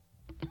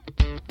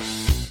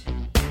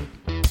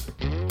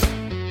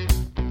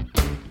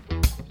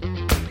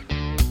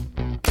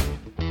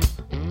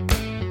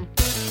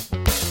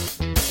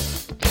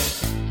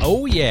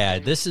Oh yeah,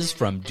 this is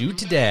From Dude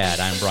to Dad.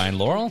 I'm Brian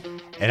Laurel.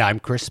 And I'm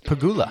Chris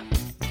Pagula.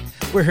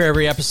 We're here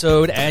every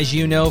episode, as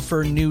you know,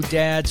 for new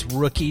dads,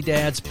 rookie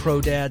dads,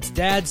 pro dads,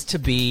 dads to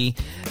be.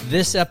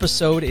 This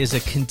episode is a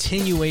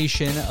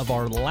continuation of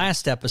our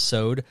last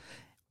episode,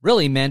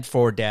 really meant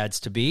for dads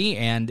to be,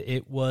 and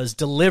it was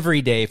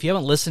delivery day. If you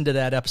haven't listened to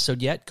that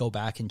episode yet, go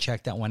back and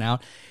check that one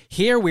out.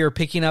 Here we are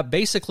picking up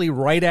basically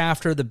right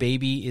after the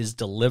baby is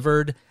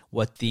delivered,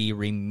 what the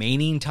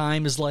remaining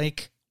time is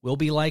like, will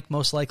be like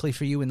most likely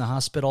for you in the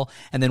hospital,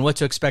 and then what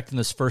to expect in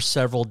those first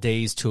several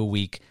days to a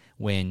week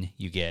when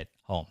you get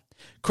home.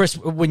 Chris,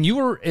 when you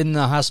were in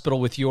the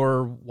hospital with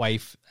your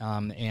wife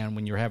and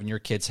when you were having your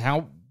kids,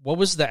 what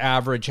was the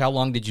average? How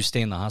long did you stay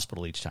in the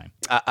hospital each time?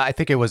 I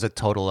think it was a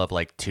total of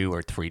like 2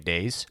 or 3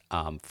 days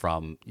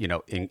from,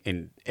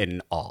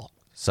 in all.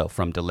 So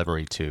from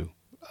delivery to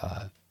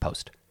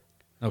post.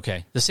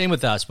 Okay. The same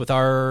with us. With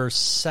our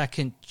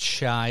second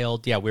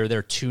child, we were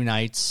there 2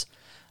 nights.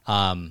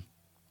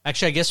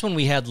 Actually, I guess when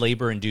we had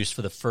labor induced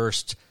for the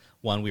first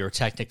one, we were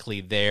technically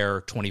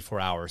there 24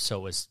 hours.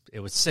 So it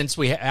was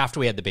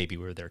after we had the baby,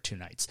 we were there 2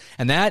 nights.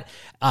 And that,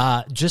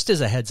 just as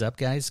a heads up,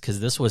 guys,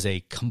 because this was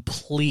a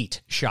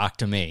complete shock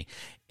to me,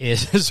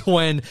 is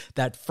when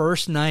that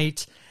first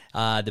night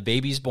the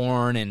baby's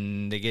born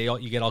and you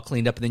get all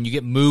cleaned up, and then you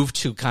get moved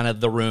to kind of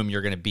the room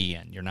you're going to be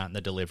in. You're not in the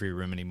delivery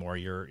room anymore.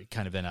 You're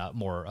kind of in a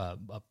more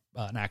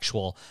an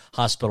actual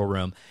hospital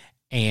room,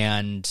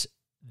 and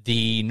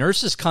the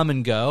nurses come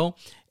and go.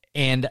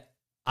 And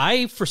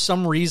I, for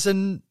some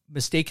reason,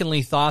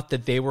 mistakenly thought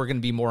that they were going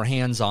to be more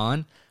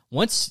hands-on.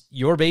 Once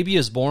your baby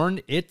is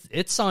born,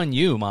 it's on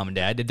you, mom and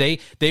dad.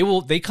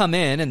 They come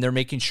in and they're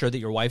making sure that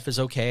your wife is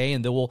okay,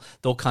 and they'll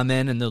come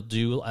in and they'll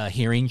do a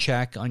hearing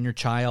check on your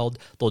child.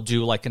 They'll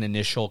do like an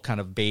initial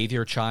kind of bathe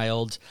your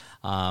child,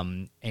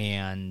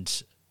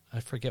 and I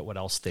forget what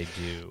else they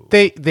do.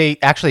 They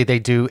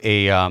do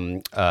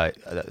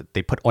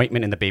they put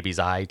ointment in the baby's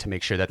eye to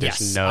make sure that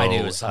there's no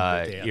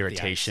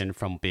irritation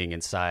from being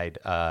inside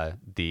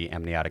the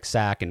amniotic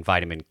sac, and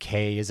vitamin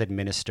K is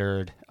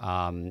administered,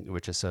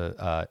 which is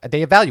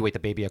they evaluate the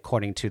baby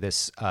according to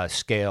this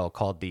scale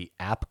called the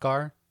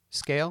APGAR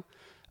scale,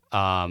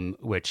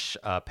 which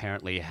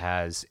apparently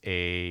has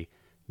a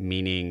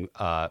meaning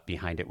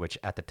behind it, which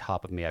at the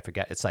top of me, I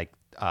forget. It's like,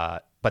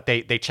 but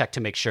they check to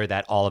make sure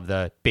that all of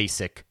the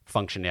basic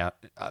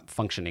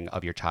functioning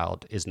of your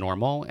child is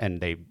normal, and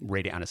they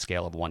rate it on a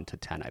scale of 1 to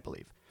 10, I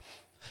believe.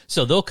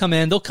 So they'll come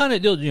in,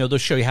 they'll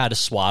show you how to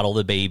swaddle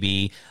the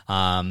baby.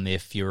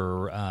 If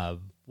your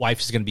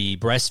wife is going to be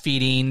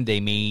breastfeeding,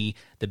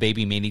 the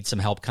baby may need some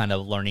help kind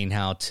of learning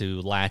how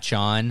to latch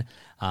on.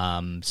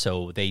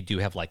 So they do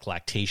have like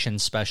lactation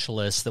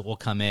specialists that will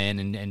come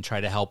in and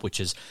try to help, which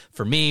is,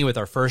 for me, with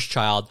our first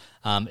child,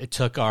 it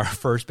took our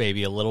first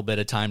baby a little bit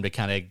of time to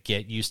kind of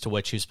get used to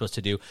what she was supposed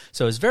to do.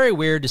 So it's very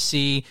weird to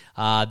see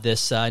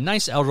this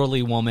nice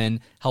elderly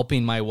woman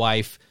helping my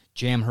wife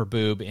jam her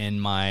boob in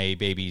my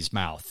baby's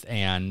mouth,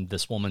 and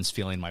this woman's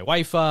feeling my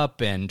wife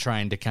up and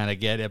trying to kind of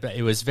get it.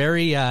 It was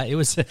very, it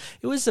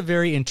was a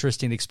very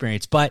interesting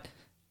experience. But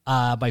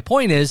my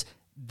point is,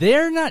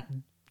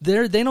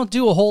 they don't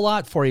do a whole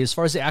lot for you as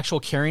far as the actual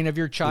caring of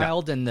your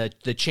child. No. And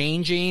the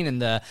changing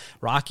and the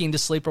rocking to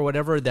sleep or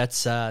whatever.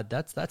 That's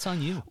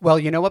on you. Well,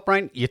 you know what,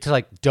 Brian? You have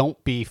to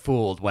don't be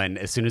fooled when,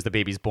 as soon as the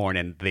baby's born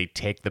and they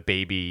take the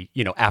baby,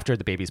 after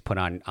the baby's put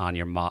on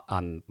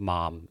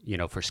mom,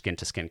 for skin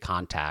to skin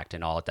contact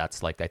and all.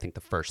 That's I think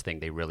the first thing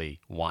they really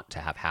want to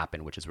have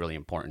happen, which is really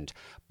important.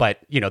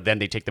 But then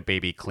they take the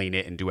baby, clean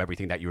it, and do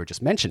everything that you were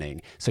just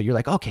mentioning. So you're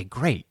like, okay,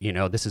 great.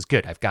 This is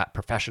good. I've got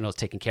professionals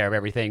taking care of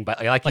everything.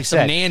 But like you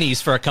said,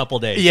 nannies for a couple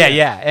days.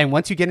 Yeah. And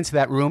once you get into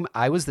that room,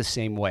 I was the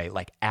same way.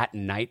 Like at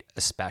night,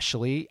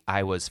 especially,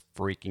 I was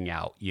freaking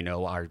out.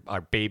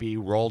 Our baby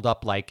rolled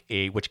up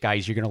which,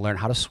 guys, you're going to learn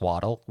how to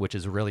swaddle, which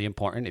is really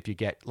important. If you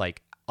get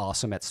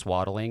awesome at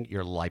swaddling,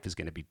 your life is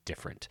going to be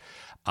different.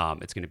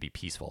 It's going to be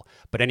peaceful.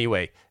 But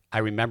anyway, I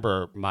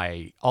remember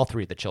all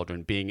 3 of the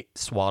children being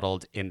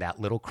swaddled in that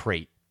little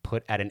crate,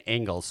 put at an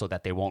angle so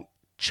that they won't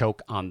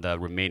choke on the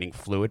remaining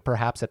fluid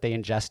perhaps that they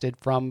ingested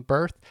from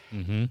birth.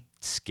 Mm-hmm.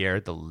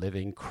 Scared the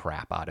living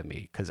crap out of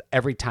me, because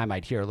every time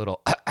I'd hear a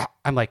little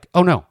I'm like,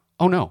 oh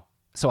no.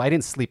 So I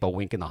didn't sleep a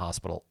wink in the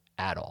hospital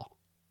at all.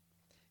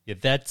 Yeah,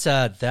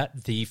 that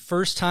the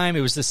first time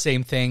it was the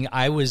same thing.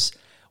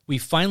 We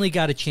finally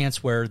got a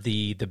chance where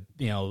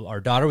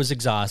our daughter was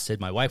exhausted.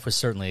 My wife was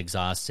certainly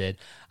exhausted.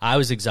 I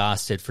was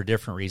exhausted for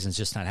different reasons,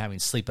 just not having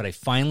sleep. But I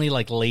finally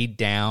laid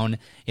down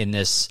in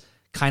this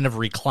kind of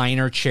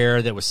recliner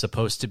chair that was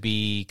supposed to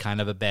be kind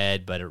of a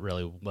bed, but it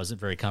really wasn't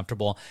very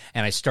comfortable.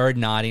 And I started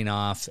nodding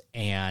off,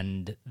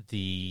 and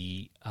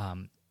the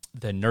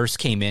nurse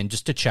came in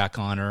just to check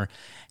on her,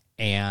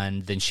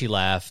 and then she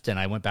left, and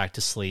I went back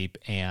to sleep.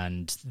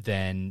 And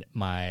then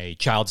my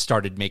child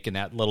started making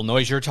that little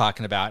noise you're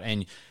talking about,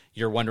 and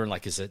you're wondering,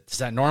 like, is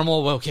that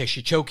normal? Well, okay, is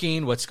she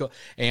choking?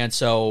 And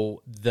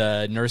so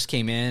the nurse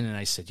came in, and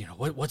I said,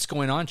 what's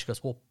going on? She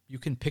goes, well, you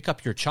can pick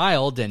up your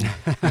child and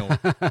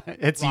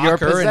it's rock your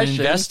her and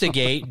possession.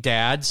 investigate,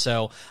 Dad.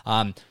 So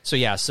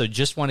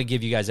just want to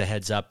give you guys a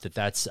heads up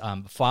that's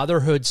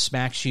fatherhood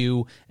smacks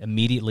you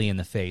immediately in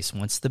the face.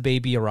 Once the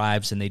baby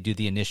arrives and they do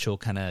the initial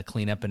kind of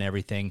cleanup and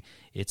everything,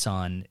 it's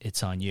on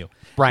you.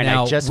 Brian,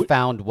 Now, I just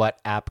found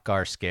what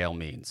APGAR scale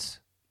means.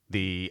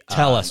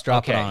 Tell us,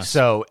 drop it on us.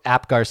 So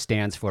APGAR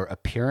stands for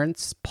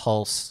appearance,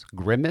 pulse,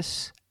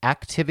 grimace,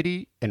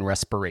 activity, and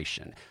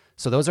respiration.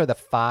 So those are the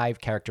 5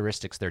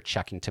 characteristics they're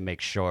checking to make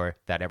sure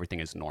that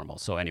everything is normal.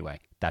 So anyway,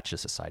 that's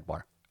just a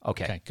sidebar.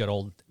 Okay, good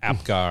old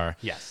APGAR.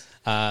 Yes.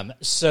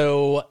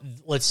 So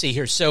let's see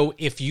here. So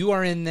if you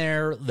are in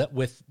there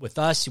with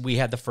us, we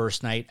had the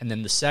first night, and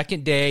then the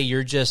second day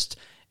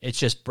it's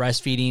just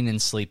breastfeeding and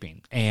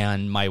sleeping.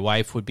 And my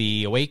wife would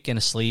be awake and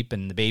asleep,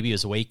 and the baby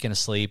was awake and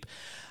asleep.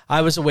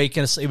 I was awake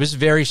and asleep. It was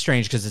very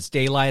strange because it's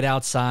daylight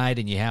outside,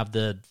 and you have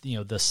the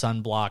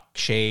sunblock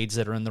shades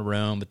that are in the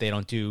room, but they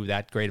don't do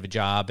that great of a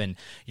job. And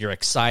you're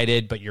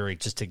excited, but you're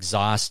just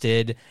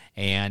exhausted.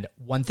 And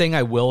one thing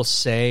I will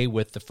say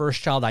with the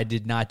first child, I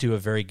did not do a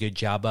very good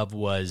job of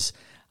was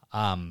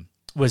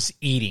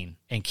eating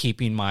and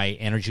keeping my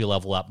energy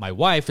level up. My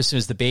wife, as soon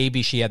as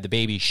she had the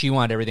baby, she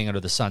wanted everything under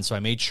the sun. So I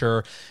made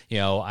sure,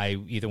 I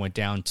either went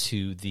down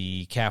to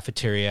the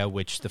cafeteria,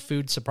 which the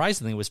food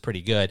surprisingly was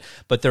pretty good,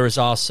 but there was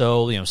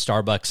also,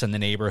 Starbucks in the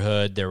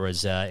neighborhood. There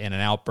was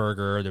In-N-Out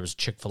Burger. There was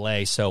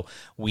Chick-fil-A. So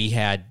we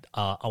had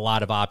a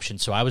lot of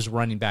options. So I was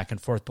running back and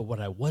forth, but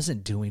what I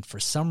wasn't doing for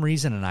some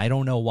reason, and I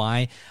don't know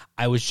why,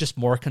 I was just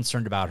more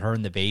concerned about her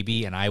and the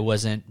baby, and I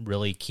wasn't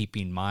really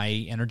keeping my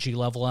energy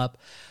level up.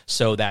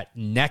 So that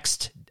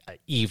next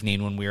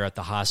evening when we were at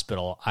the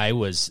hospital,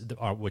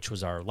 which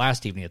was our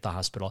last evening at the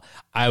hospital,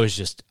 I was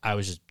just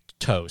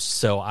toast.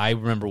 So I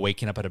remember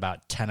waking up at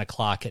about 10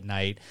 o'clock at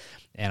night,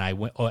 and I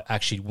went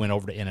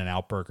over to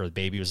In-N-Out Burger. The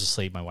baby was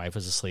asleep. My wife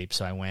was asleep.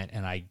 So I went,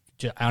 and I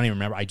don't even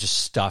remember. I just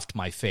stuffed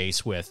my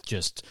face with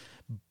just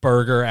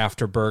burger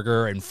after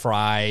burger and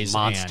fries,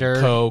 Monster,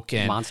 and Coke,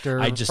 and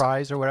Monster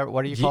fries or whatever.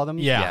 What do you call them?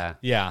 Yeah.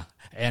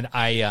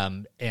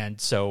 And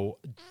so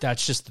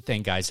that's just the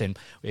thing, guys. And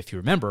if you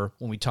remember,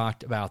 when we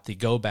talked about the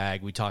Go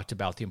Bag, we talked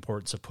about the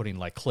importance of putting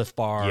like Cliff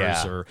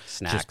Bars or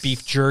snacks, just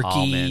beef jerky,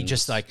 almonds.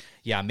 just like,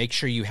 make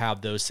sure you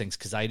have those things,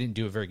 because I didn't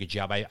do a very good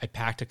job. I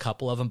packed a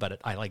couple of them, but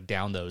I like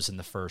down those in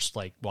the first,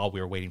 while we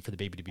were waiting for the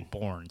baby to be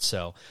born.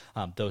 So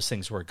those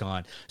things were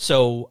gone.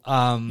 So,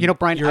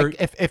 Brian,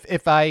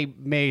 if I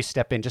may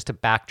step in just to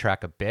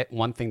backtrack a bit,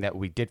 one thing that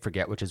we did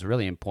forget, which is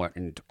really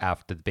important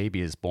after the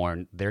baby is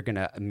born, they're going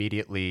to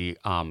immediately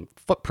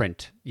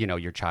footprint,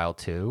 your child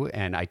too,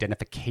 and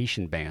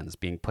identification bands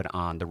being put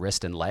on the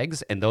wrist and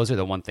legs. And those are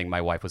the one thing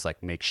my wife was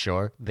like, make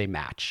sure they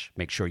match.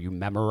 Make sure you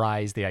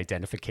memorize the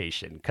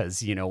identification.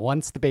 Because,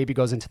 once the baby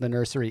goes into the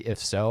nursery, if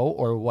so,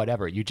 or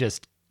whatever,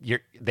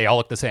 they all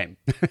look the same.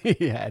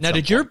 Now,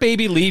 did your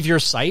baby leave your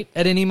sight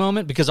at any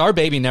moment? Because our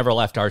baby never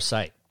left our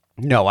sight.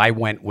 No, I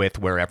went with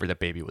wherever the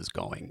baby was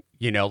going.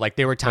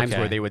 There were times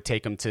where they would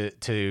take him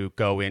to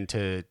go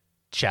into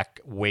check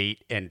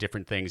weight and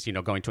different things,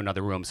 going to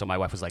another room. So my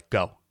wife was like,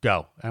 go.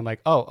 And I'm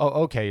like,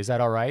 oh, okay. Is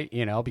that all right?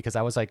 Because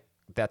I was like,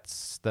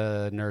 that's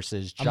the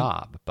nurse's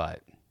job.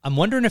 But I'm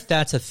wondering if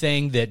that's a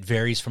thing that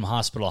varies from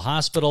hospital to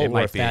hospital,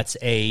 or if that's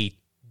a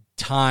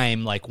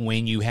time like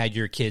when you had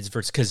your kids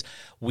versus, because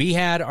we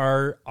had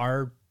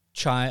our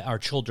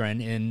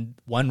children in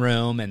one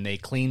room, and they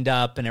cleaned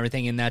up and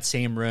everything in that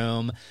same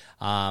room.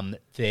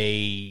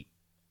 They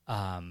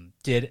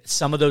did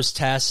some of those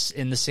tests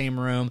in the same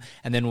room,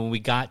 and then when we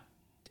got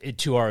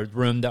to our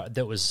room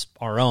that was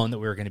our own, that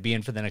we were going to be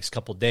in for the next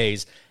couple of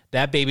days,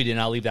 that baby did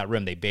not leave that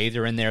room. They bathed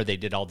her in there. They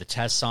did all the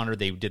tests on her.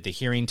 They did the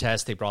hearing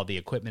test. They brought the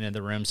equipment in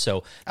the room.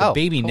 So the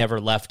baby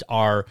never left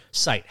our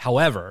sight.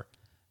 However,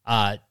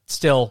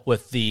 still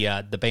with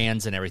the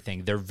bands and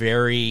everything, they're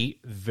very,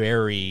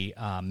 very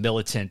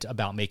militant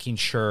about making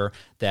sure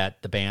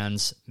that the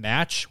bands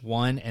match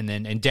one,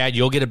 and Dad,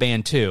 you'll get a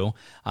band too,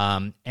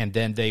 and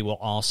then they will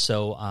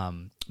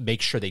also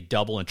make sure they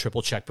double and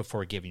triple check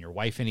before giving your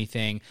wife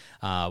anything.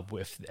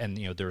 There's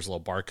a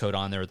little barcode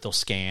on there that they'll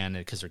scan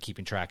because they're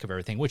keeping track of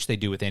everything, which they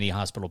do with any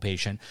hospital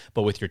patient,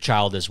 but with your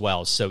child as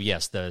well. So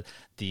yes, the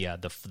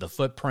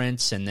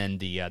footprints, and then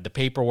the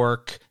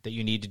paperwork that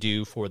you need to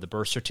do for the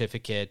birth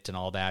certificate and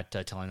all that,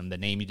 telling them the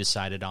name you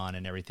decided on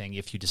and everything.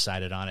 If you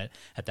decided on it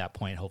at that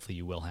point, hopefully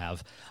you will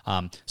have.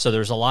 So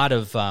there's a lot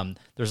of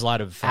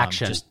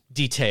action, just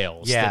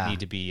details that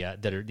need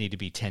to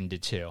be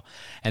tended to,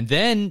 and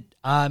then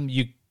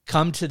you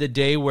come to the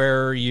day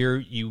where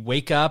you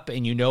wake up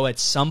and at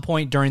some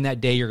point during that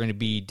day you're going to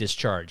be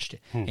discharged.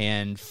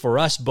 And for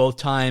us, both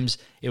times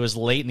it was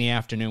late in the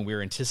afternoon. We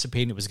were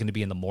anticipating it was going to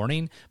be in the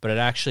morning, but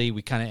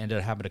we kind of ended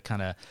up having to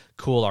kind of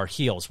cool our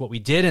heels. What we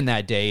did in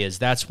that day is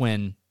that's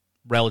when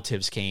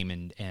relatives came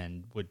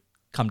and would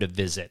come to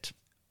visit.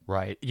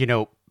 Right.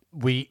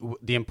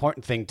 the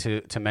important thing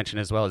to mention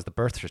as well is the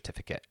birth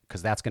certificate,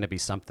 because that's going to be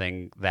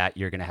something that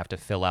you're going to have to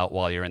fill out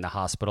while you're in the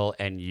hospital,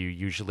 and you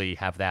usually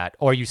have that,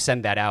 or you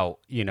send that out,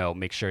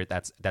 make sure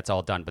that's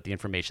all done. But the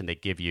information they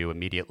give you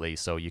immediately,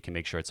 so you can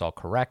make sure it's all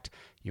correct.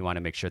 You want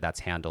to make sure that's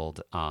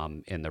handled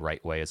in the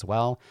right way as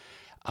well.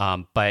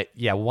 But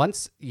yeah,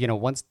 once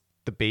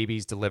the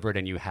baby's delivered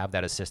and you have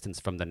that assistance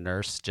from the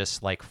nurse,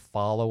 just like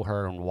follow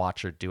her and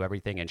watch her do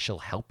everything, and she'll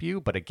help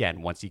you. But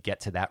again, once you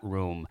get to that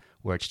room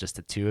where it's just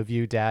the two of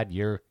you, Dad,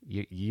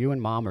 you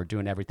and Mom are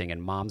doing everything,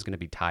 and Mom's going to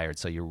be tired,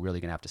 so you're really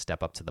going to have to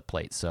step up to the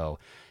plate. So,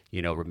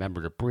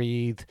 remember to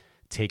breathe,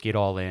 take it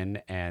all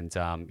in, and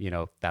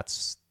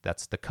that's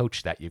the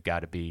coach that you've got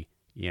to be,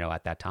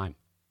 at that time.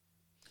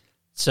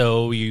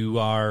 So you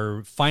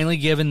are finally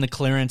given the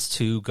clearance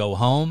to go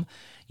home.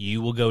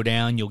 You will go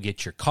down, you'll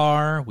get your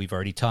car. We've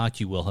already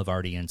talked. You will have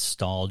already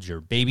installed your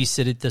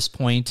babysit at this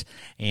point,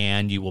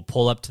 and you will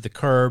pull up to the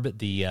curb.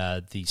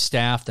 The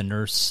staff, the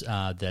nurse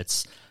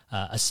that's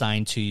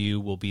assigned to you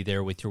will be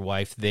there with your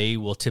wife. They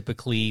will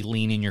typically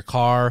lean in your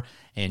car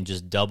and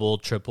just double,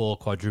 triple,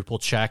 quadruple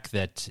check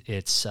that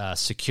it's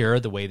secure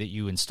the way that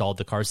you installed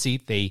the car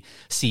seat. They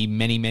see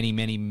many, many,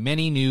 many,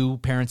 many new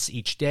parents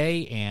each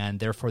day, and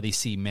therefore they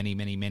see many,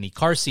 many, many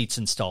car seats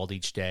installed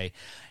each day.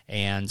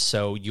 And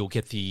so you'll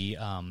get the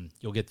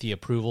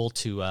approval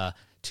to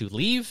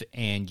leave,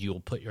 and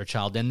you'll put your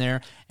child in there.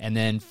 And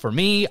then for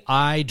me,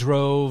 I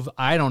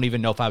don't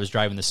even know if I was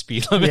driving the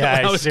speed limit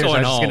when I was going home. I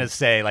was just going to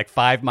say like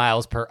 5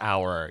 miles per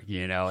hour,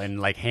 and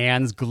like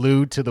hands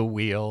glued to the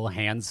wheel,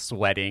 hands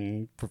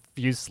sweating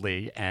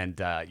profusely, and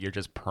you're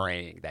just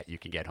praying that you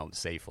can get home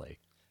safely.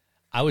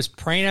 I was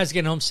praying I was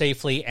getting home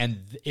safely,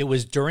 and it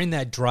was during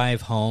that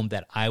drive home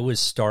that I was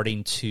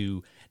starting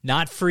to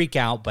not freak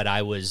out, but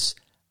I was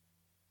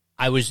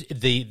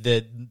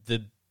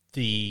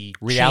the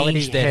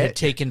reality change that had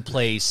taken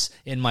place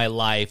in my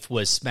life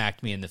was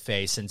smacked me in the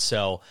face. And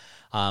so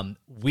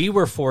we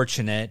were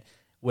fortunate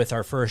with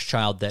our first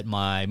child that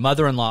my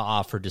mother-in-law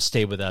offered to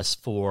stay with us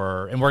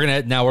and we're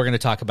going to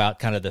talk about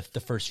kind of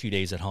the first few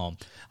days at home.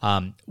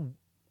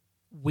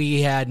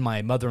 We had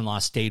my mother-in-law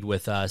stayed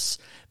with us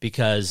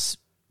because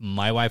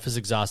my wife was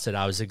exhausted.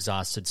 I was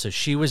exhausted. So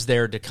she was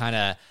there to kind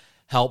of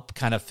help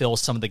kind of fill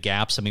some of the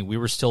gaps. I mean, we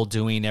were still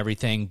doing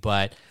everything,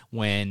 but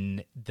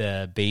when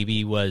the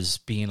baby was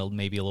being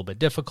maybe a little bit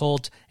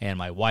difficult and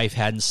my wife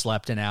hadn't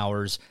slept in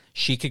hours,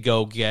 she could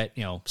go get,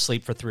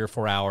 sleep for 3 or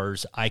 4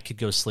 hours. I could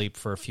go sleep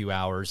for a few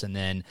hours. And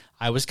then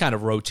I was kind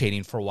of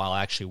rotating for a while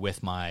actually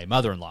with my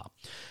mother-in-law.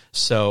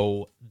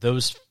 So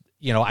those,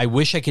 I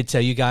wish I could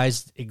tell you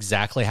guys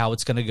exactly how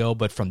it's going to go,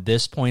 but from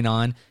this point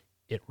on,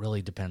 it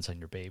really depends on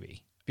your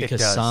baby,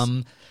 because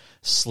some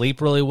sleep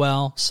really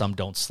well, some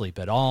don't sleep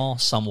at all,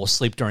 some will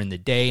sleep during the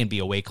day and be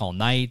awake all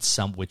night,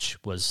 some, which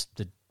was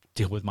the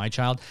deal with my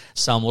child,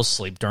 some will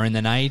sleep during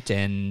the night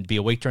and be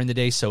awake during the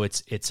day. So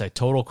it's a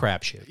total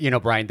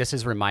crapshoot. Brian, this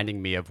is reminding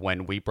me of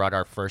when we brought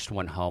our first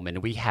one home,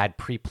 and we had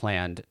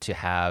pre-planned to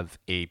have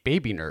a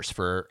baby nurse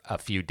for a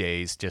few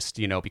days, just,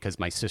 because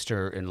my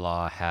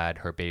sister-in-law had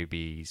her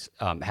babies,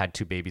 had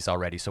 2 babies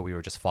already. So we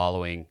were just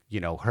following,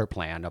 her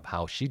plan of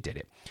how she did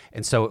it.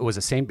 And so it was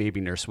the same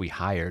baby nurse we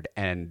hired.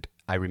 And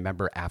I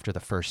remember after the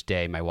first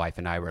day, my wife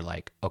and I were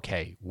like,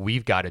 okay,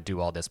 we've got to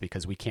do all this,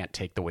 because we can't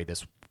take the way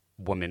this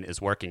woman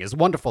is working, as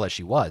wonderful as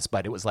she was.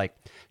 But it was like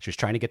she was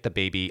trying to get the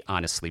baby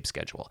on a sleep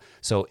schedule.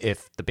 So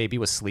if the baby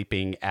was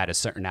sleeping at a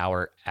certain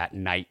hour at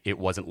night, it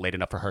wasn't late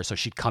enough for her. So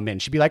she'd come in,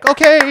 she'd be like,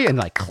 okay, and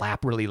like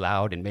clap really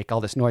loud and make all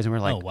this noise. And we're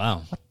like, oh,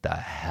 wow, what the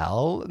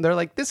hell? And they're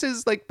like, this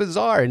is like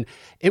bizarre. And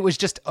it was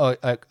just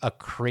a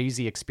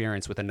crazy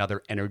experience with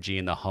another energy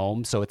in the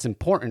home. So it's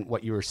important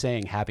what you were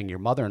saying, having your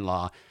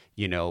mother-in-law,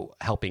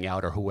 helping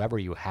out, or whoever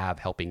you have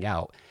helping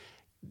out.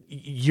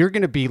 You're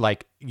going to be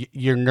like,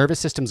 your nervous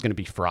system's going to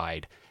be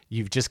fried.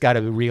 You've just got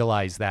to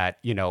realize that,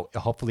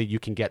 hopefully you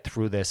can get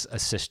through this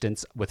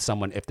assistance with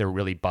someone if they're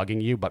really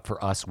bugging you. But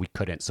for us, we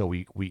couldn't. So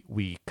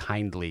we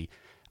kindly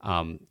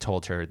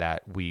told her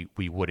that we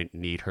wouldn't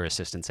need her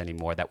assistance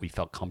anymore, that we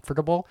felt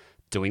comfortable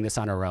doing this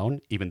on our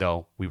own, even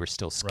though we were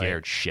still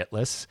scared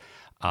shitless.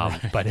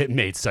 But it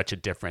made such a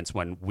difference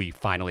when we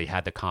finally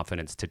had the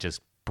confidence to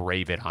just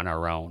brave it on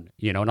our own,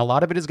 and a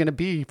lot of it is going to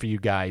be for you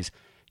guys.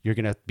 You're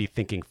going to be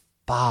thinking,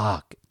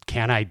 fuck,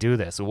 can I do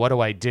this? What do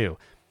I do?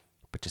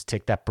 But just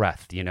take that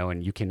breath,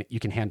 and you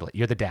can handle it.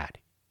 You're the dad.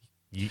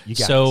 You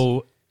got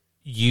so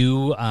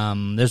this.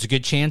 There's a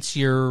good chance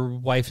your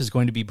wife is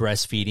going to be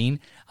breastfeeding,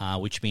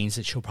 which means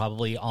that she'll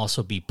probably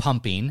also be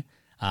pumping.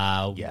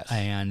 Yes.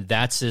 And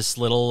that's this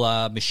little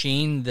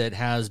machine that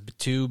has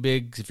 2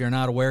 big, if you're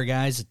not aware,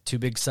 guys, 2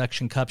 big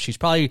suction cups. She's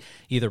probably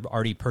either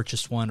already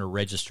purchased one or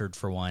registered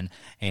for one,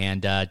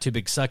 and 2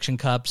 big suction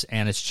cups,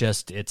 and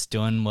it's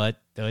doing what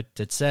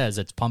it says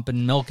it's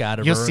pumping milk out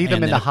of You'll her. see them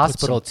and in then the it puts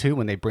hospital too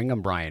when they bring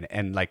them, Brian.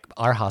 And like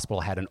our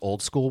hospital had an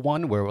old school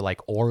one where we're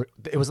like, or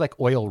it was like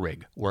oil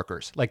rig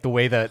workers. Like the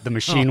way the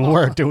machine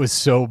worked, it was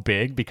so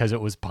big because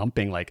it was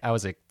pumping. Like I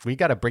was like, we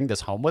got to bring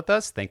this home with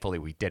us. Thankfully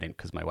we didn't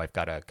because my wife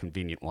got a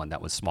convenient one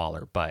that was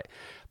smaller.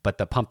 But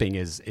the pumping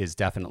is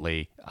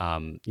definitely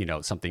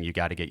something you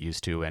got to get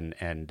used to, and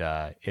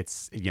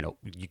it's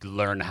you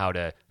learn how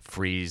to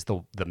freeze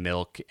the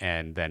milk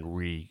and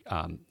then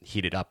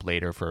heat it up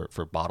later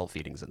for bottle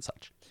feedings and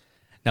such.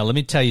 Now let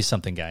me tell you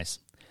something, guys.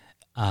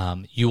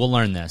 You will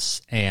learn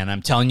this, and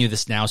I'm telling you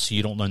this now so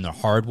you don't learn the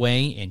hard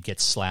way and get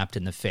slapped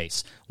in the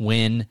face.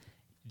 When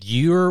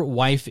your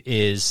wife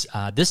is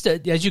this,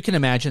 as you can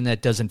imagine,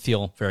 that doesn't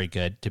feel very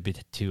good to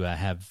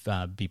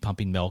be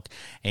pumping milk,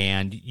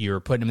 and you're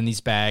putting them in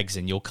these bags,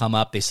 and you'll come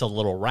up. They sell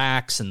little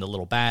racks and the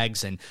little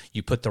bags, and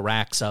you put the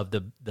racks of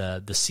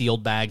the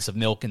sealed bags of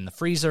milk in the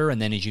freezer,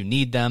 and then as you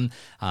need them,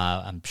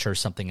 I'm sure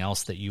something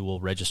else that you will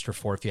register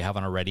for if you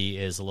haven't already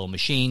is a little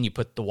machine. You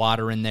put the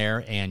water in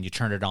there, and you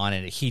turn it on,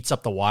 and it heats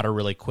up the water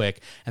really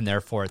quick, and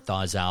therefore it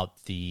thaws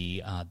out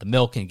the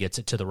milk and gets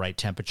it to the right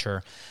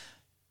temperature.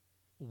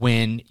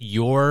 When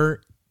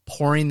you're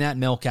pouring that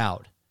milk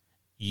out,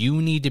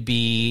 you need to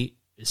be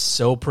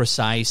so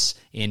precise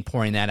in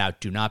pouring that out.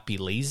 Do not be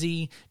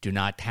lazy. Do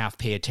not half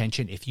pay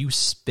attention. If you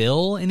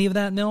spill any of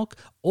that milk,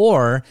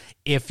 or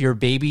if your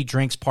baby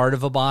drinks part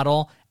of a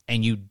bottle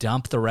and you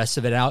dump the rest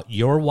of it out,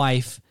 your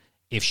wife,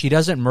 if she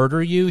doesn't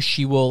murder you,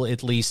 she will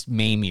at least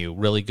maim you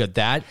really good.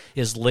 That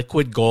is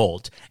liquid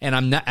gold. And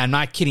I'm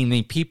not kidding.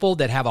 The people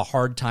that have a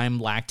hard time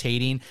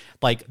lactating,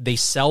 like they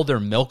sell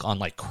their milk on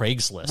like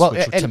Craigslist,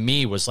 which to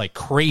me was like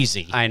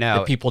crazy. I know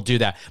that people do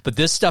that. But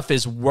this stuff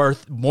is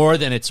worth more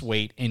than its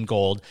weight in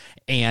gold.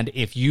 And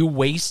if you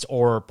waste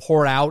or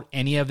pour out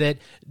any of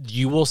it,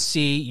 you will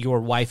see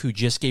your wife who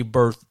just gave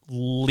birth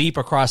leap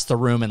across the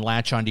room and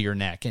latch onto your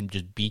neck and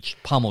just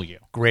pummel you.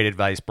 Great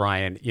advice,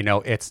 Brian.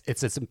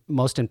 It's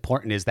most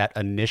important is that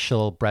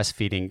initial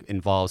breastfeeding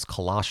involves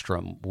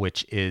colostrum,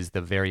 which is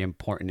the very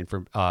important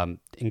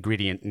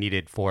ingredient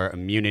needed for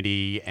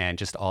immunity and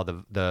just all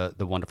the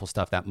wonderful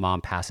stuff that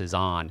mom passes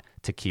on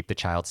to keep the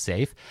child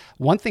safe.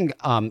 One thing,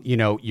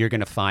 you're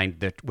going to find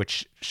that,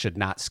 which should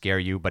not scare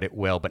you, but it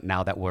will. But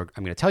now that I'm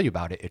going to tell you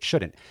about it, it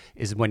shouldn't.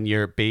 Is when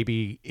your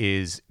baby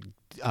is.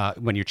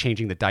 When you're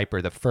changing the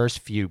diaper, the first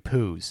few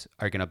poos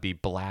are going to be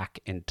black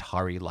and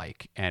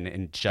tarry-like,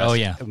 and just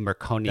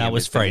meconium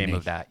is the name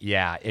of that.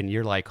 Yeah, and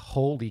you're like,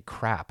 holy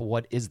crap,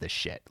 what is this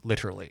shit?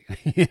 Literally,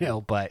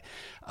 But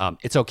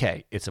it's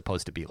okay. It's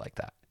supposed to be like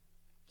that.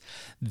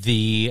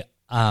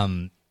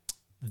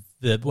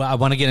 I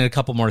want to get into a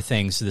couple more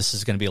things. This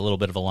is going to be a little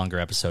bit of a longer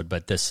episode,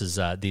 but this is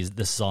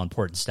all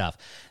important stuff.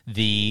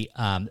 The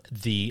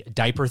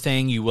diaper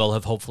thing, you will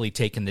have hopefully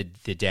taken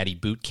the daddy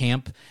boot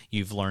camp.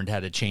 You've learned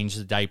how to change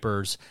the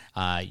diapers.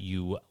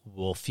 You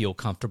will feel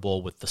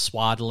comfortable with the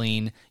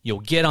swaddling. You'll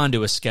get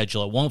onto a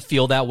schedule. It won't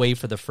feel that way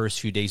for the first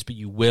few days, but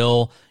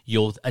you'll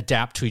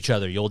adapt to each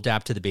other. You'll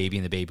adapt to the baby,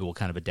 and the baby will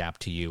kind of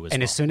adapt to you as well.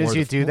 And as soon as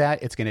you do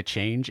that, it's going to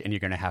change, and you're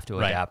going to have to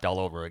adapt all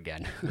over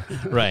again.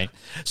 Right.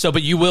 So,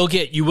 but you will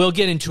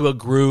get into a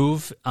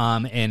groove,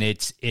 and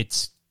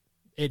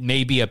it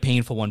may be a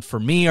painful one. For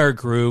me, our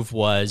groove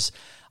was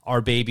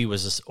our baby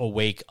was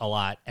awake a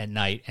lot at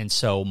night, and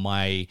so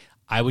I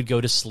would go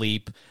to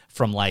sleep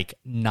from like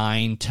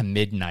 9 to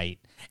midnight,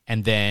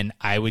 and then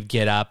I would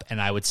get up and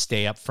I would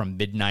stay up from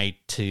midnight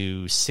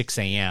to 6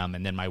 a.m.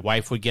 And then my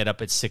wife would get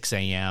up at 6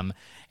 a.m.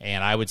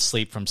 and I would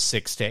sleep from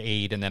 6 to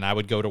 8, and then I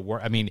would go to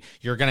work. I mean,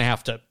 you're gonna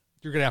have to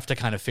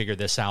kind of figure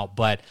this out.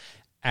 But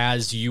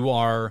as you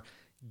are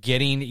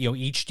getting,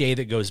 each day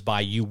that goes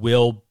by, you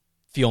will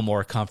feel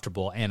more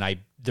comfortable. And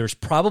there's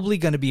probably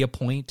going to be a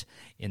point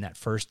in that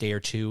first day or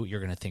two, you're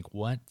going to think,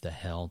 what the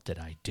hell did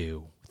I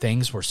do?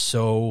 Things were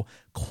so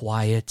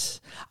quiet.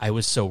 I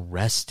was so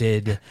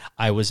rested.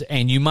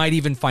 And you might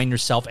even find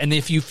yourself, and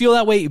if you feel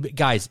that way,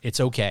 guys, it's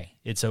okay.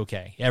 It's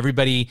okay.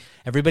 Everybody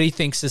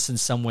thinks this in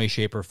some way,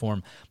 shape, or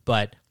form,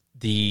 but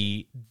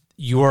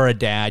you are a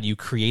dad, you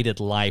created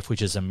life,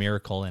 which is a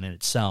miracle in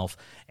itself,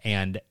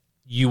 and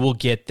you will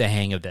get the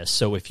hang of this.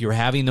 So if you're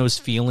having those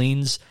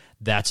feelings,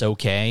 that's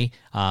okay.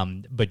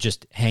 But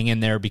just hang in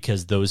there,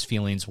 because those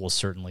feelings will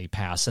certainly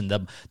pass. And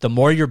the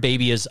more your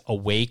baby is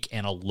awake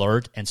and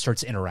alert and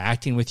starts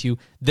interacting with you,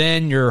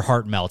 then your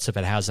heart melts if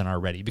it hasn't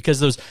already.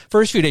 Because those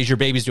first few days, your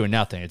baby's doing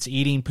nothing. It's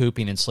eating,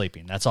 pooping, and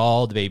sleeping. That's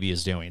all the baby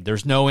is doing.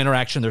 There's no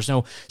interaction. There's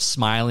no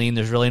smiling.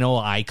 There's really no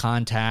eye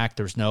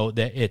contact.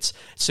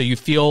 So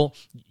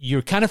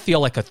you kind of feel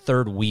like a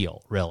third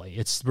wheel, really.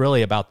 It's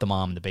really about the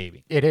mom and the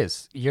baby. It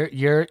is.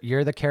 You're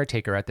the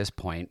caretaker at this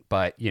point,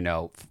 but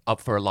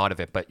up for a lot of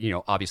it. But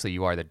obviously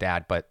you are the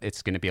dad, but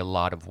it's going to be a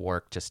lot of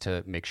work just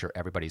to make sure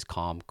everybody's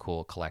calm,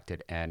 cool,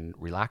 collected, and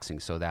relaxing,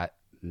 so that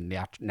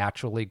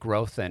naturally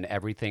growth and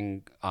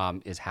everything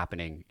is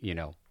happening,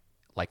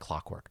 like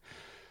clockwork.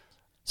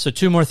 So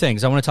two more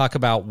things. I want to talk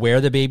about where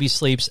the baby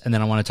sleeps, and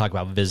then I want to talk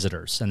about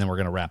visitors, and then we're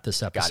going to wrap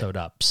this episode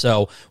up.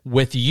 So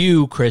with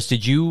you, Chris,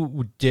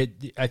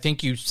 I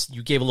think you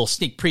gave a little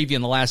sneak preview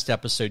in the last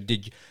episode.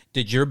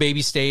 Did your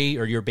baby stay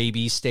or your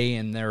babies stay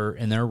in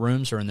their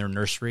rooms or in their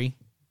nursery?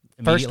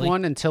 First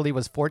one until he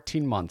was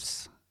 14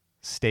 months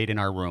stayed in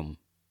our room,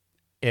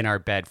 in our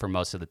bed for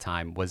most of the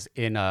time, was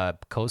in a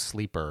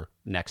co-sleeper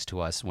next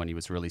to us when he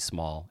was really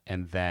small,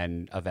 and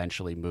then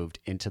eventually moved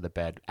into the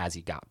bed as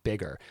he got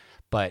bigger.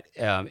 But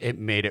it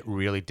made it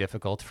really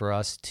difficult for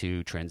us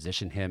to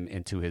transition him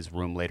into his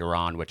room later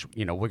on, which,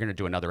 we're going to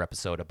do another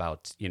episode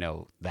about,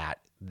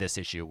 this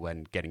issue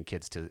when getting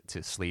kids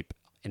to sleep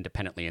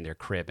independently in their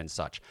crib and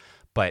such.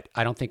 But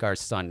I don't think our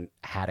son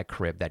had a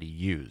crib that he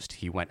used.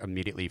 He went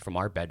immediately from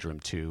our bedroom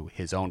to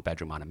his own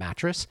bedroom on a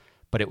mattress,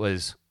 but it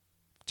was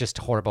just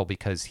horrible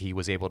because he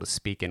was able to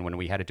speak, and when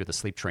we had to do the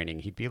sleep training,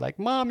 he'd be like,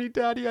 "Mommy,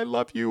 Daddy, I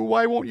love you.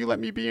 Why won't you let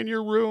me be in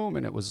your room?"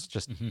 And it was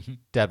just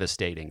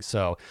devastating.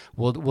 So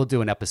we'll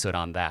do an episode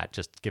on that,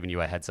 just giving you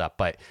a heads up.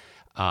 But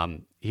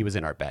he was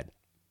in our bed.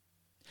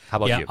 How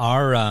about you?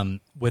 Our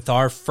with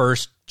our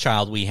first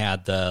child, we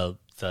had the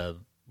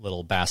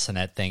little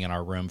bassinet thing in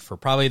our room for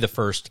probably the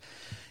first.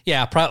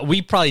 Yeah,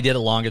 we probably did it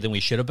longer than we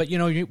should have. But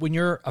when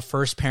you're a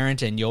first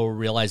parent, and you'll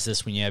realize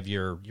this when you have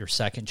your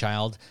second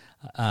child.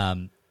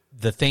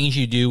 The things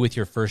you do with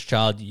your first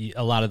child,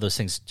 a lot of those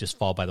things just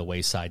fall by the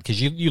wayside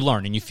because you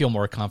learn and you feel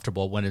more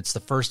comfortable when it's the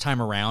first time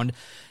around.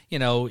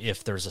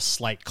 If there's a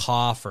slight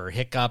cough or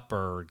hiccup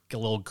or a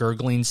little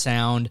gurgling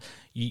sound,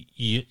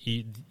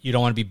 you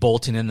don't want to be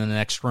bolting in the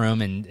next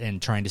room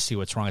and trying to see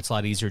what's wrong. It's a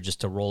lot easier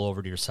just to roll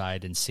over to your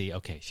side and see,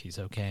 okay, she's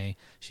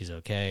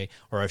okay.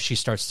 Or if she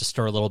starts to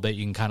stir a little bit,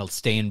 you can kind of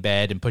stay in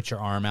bed and put your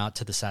arm out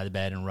to the side of the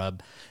bed and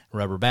rub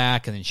her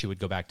back, and then she would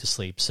go back to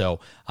sleep. So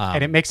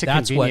and it makes it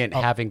convenient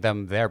having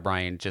them there,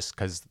 Brian, just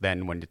because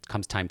then when it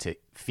comes time to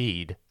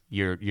feed,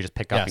 you just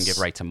pick up and give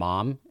right to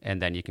mom,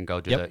 and then you can go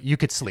do you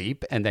could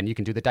sleep, and then you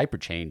can do the diaper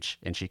change,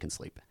 and she can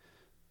sleep.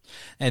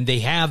 And they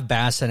have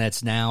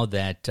bassinets now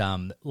that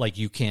like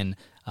you can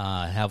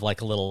have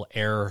like a little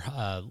air,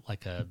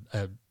 like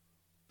a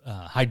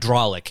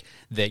hydraulic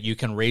that you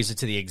can raise it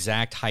to the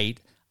exact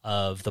height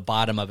of the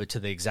bottom of it to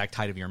the exact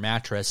height of your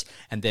mattress,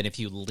 and then if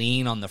you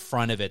lean on the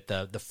front of it,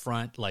 the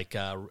front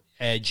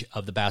edge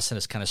of the bassinet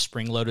is kind of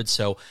spring loaded,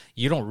 so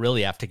you don't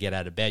really have to get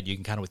out of bed. You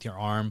can kind of with your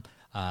arm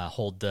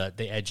hold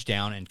the edge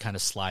down and kind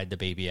of slide the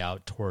baby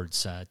out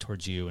towards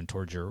you and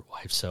towards your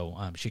wife, so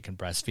she can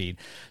breastfeed.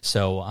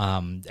 So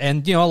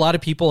and a lot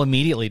of people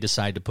immediately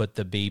decide to put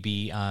the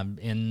baby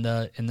in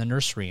the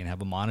nursery and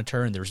have a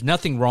monitor. And there's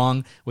nothing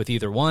wrong with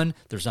either one.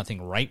 There's nothing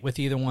right with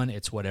either one.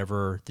 It's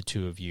whatever the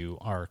two of you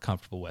are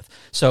comfortable with.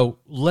 So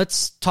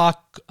let's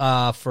talk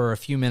for a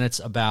few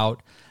minutes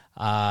about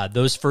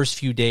those first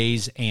few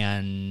days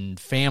and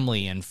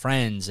family and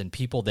friends and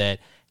people that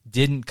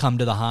didn't come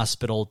to the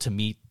hospital to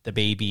meet the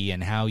baby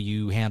and how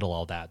you handle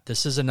all that.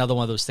 This is another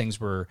one of those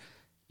things where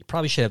you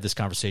probably should have this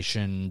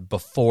conversation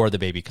before the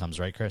baby comes,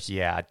 right, Chris?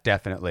 Yeah,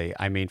 definitely.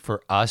 I mean,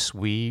 for us,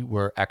 we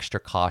were extra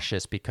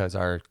cautious because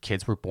our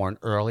kids were born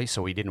early,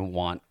 so we didn't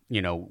want,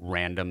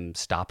 random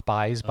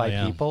stop-bys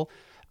by people.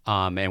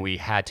 And we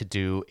had to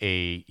do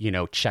a,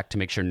 check to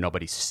make sure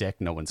nobody's sick,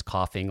 no one's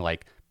coughing.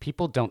 Like,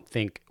 people don't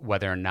think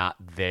whether or not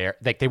they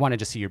want to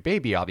just see your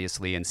baby,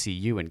 obviously, and see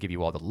you and give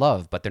you all the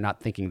love, but they're not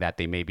thinking that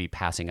they may be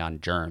passing on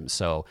germs.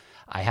 So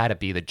I had to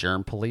be the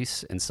germ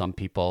police, and some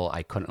people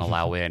I couldn't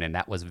allow in, and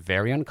that was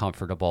very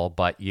uncomfortable.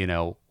 But,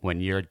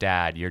 when you're a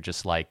dad, you're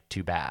just like,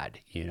 too bad.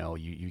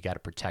 You got to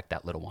protect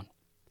that little one.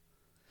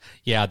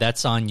 Yeah,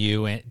 that's on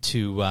you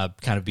to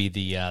kind of be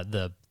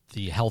the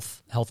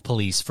health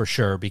police for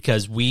sure,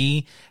 because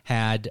we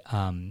had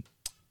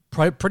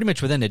pretty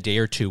much within a day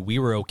or two, we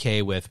were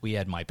okay with, we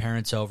had my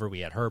parents over, we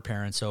had her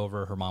parents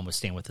over, her mom was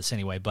staying with us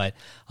anyway, but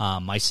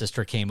my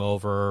sister came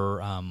over,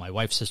 my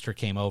wife's sister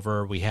came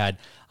over, we had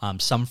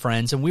some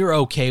friends, and we were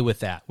okay with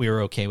that.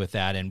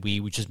 And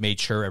we just made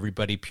sure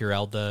everybody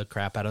Purelled the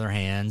crap out of their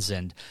hands,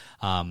 and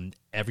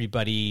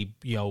everybody,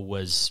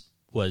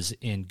 was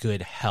in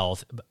good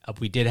health.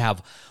 We did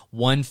have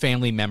one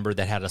family member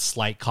that had a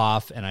slight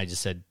cough, and I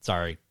just said,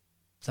 sorry,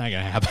 it's not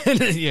going to happen.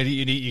 You're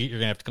going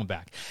to have to come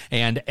back.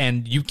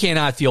 And you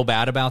cannot feel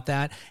bad about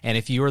that. And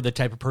if you are the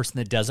type of person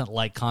that doesn't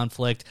like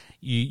conflict,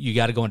 you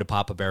got to go into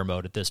Papa Bear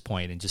mode at this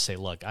point and just say,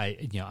 look,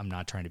 I'm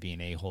not trying to be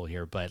an a-hole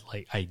here, but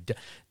I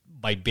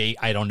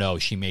don't know.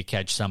 She may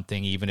catch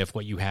something, even if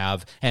what you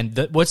have.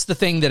 And what's the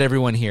thing that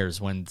everyone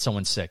hears when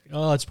someone's sick?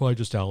 Oh, it's probably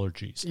just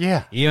allergies.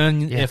 Yeah.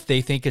 Even if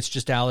they think it's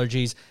just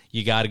allergies,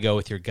 you got to go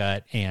with your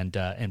gut and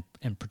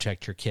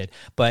protect your kid.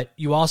 But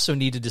you also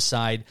need to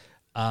decide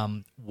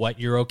what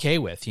you're okay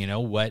with. You're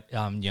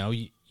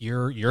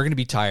going to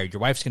be tired.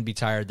 Your wife's going to be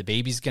tired. The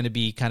baby's going to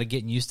be kind of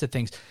getting used to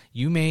things.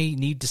 You may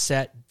need to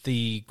set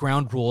the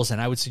ground rules,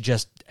 and I would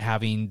suggest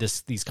having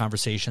these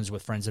conversations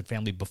with friends and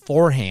family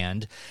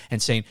beforehand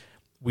and saying,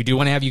 we do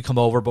want to have you come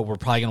over, but we're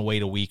probably going to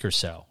wait a week or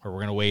so, or we're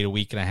going to wait a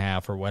week and a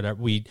half or whatever.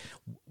 We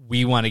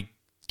want to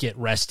get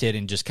rested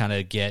and just kind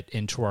of get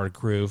into our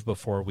groove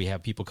before we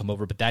have people come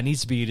over. But that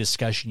needs to be a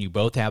discussion you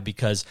both have,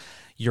 because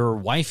your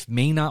wife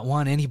may not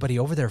want anybody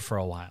over there for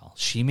a while.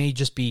 She may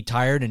just be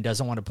tired and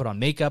doesn't want to put on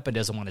makeup and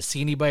doesn't want to see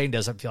anybody and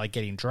doesn't feel like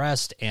getting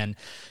dressed, and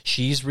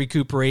she's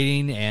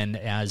recuperating. And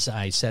as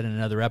I said in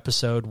another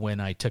episode when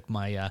I took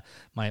my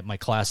my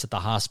class at the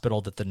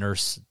hospital, that the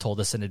nurse told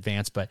us in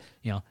advance, but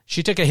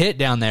she took a hit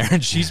down there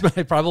and she's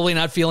probably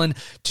not feeling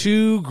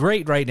too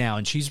great right now,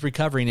 and she's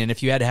recovering. And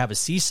if you had to have a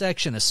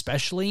C-section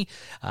especially,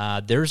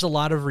 there's a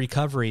lot of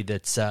recovery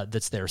that's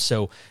there.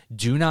 So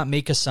do not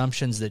make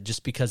assumptions that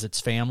just because it's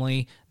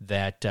family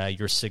that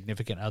your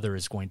significant other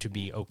is going to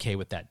be okay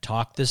with that.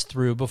 Talk this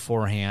through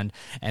beforehand,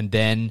 and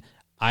then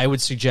I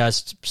would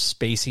suggest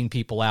spacing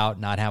people out,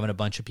 not having a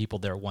bunch of people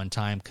there at one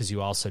time, because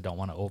you also don't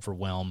want to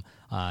overwhelm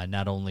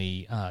not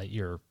only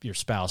your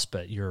spouse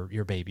but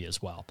your baby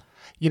as well.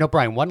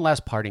 Brian, one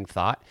last parting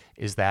thought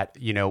is that,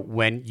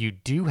 when you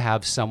do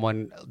have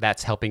someone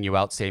that's helping you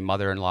out, say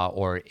mother-in-law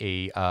or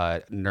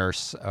a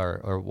nurse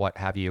or what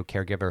have you,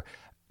 caregiver,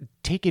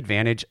 take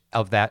advantage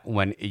of that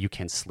when you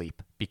can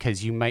sleep,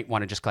 because you might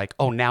want to just like,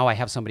 oh, now I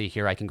have somebody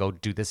here, I can go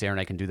do this errand,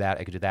 I can do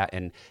that.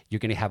 And you're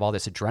going to have all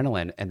this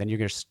adrenaline, and then you're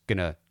just going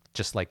to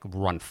like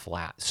run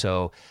flat.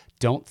 So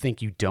don't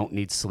think you don't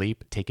need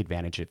sleep. Take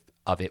advantage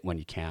of it when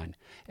you can.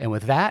 And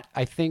with that,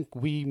 I think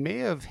we may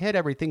have hit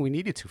everything we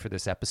needed to for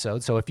this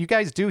episode. So if you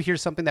guys do hear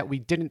something that we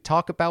didn't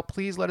talk about,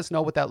 please let us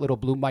know with that little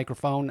blue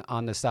microphone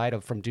on the side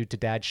of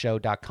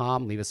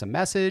FromDudeToDadShow.com. Leave us a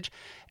message,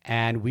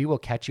 and we will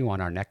catch you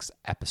on our next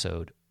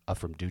episode of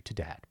From Dude to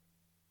Dad.